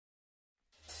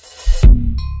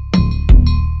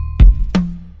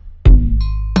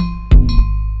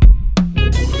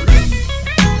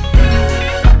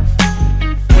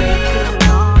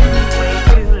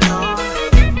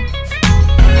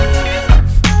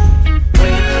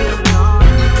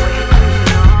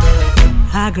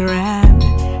grabbed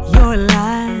your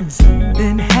lines,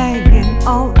 been hanging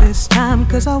all this time,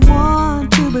 'cause I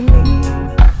want to believe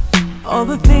all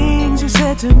the things you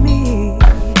said to me.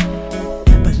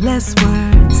 But less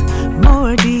words,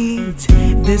 more deeds,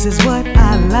 this is what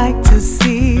I like to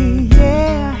see.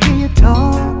 Yeah, I hear you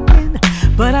talking,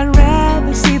 but I'd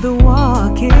rather see the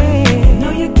walking.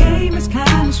 Know your game is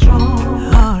kinda strong,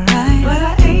 alright, but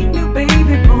I ain't no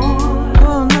baby born.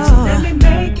 Oh no, so let me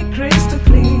make it crystal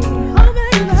clear. Oh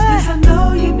baby, 'cause this I know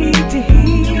you need to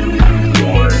hear.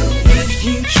 If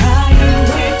you try and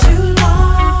wait too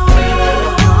long,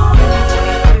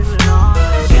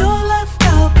 you'll lift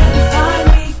up and find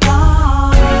me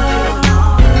gone.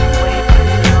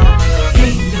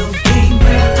 Ain't no game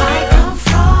where I come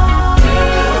from.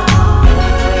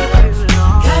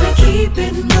 Gotta keep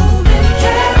it moving,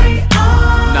 carry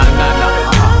on.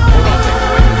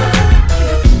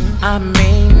 I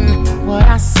mean what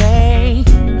I say.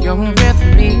 You're with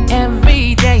me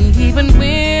every day, even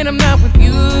when I'm not with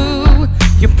you.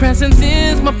 Your presence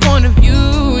is my point of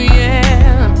view,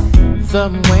 yeah. The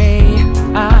way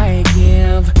I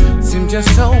give seems just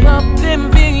so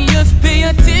oblivious. Pay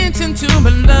attention to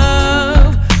my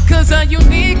love, 'cause I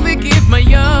uniquely give my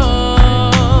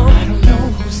all. I don't know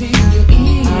who's in your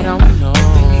ear, I don't know, but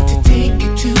they need to take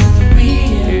it to the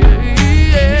real.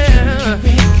 Yeah.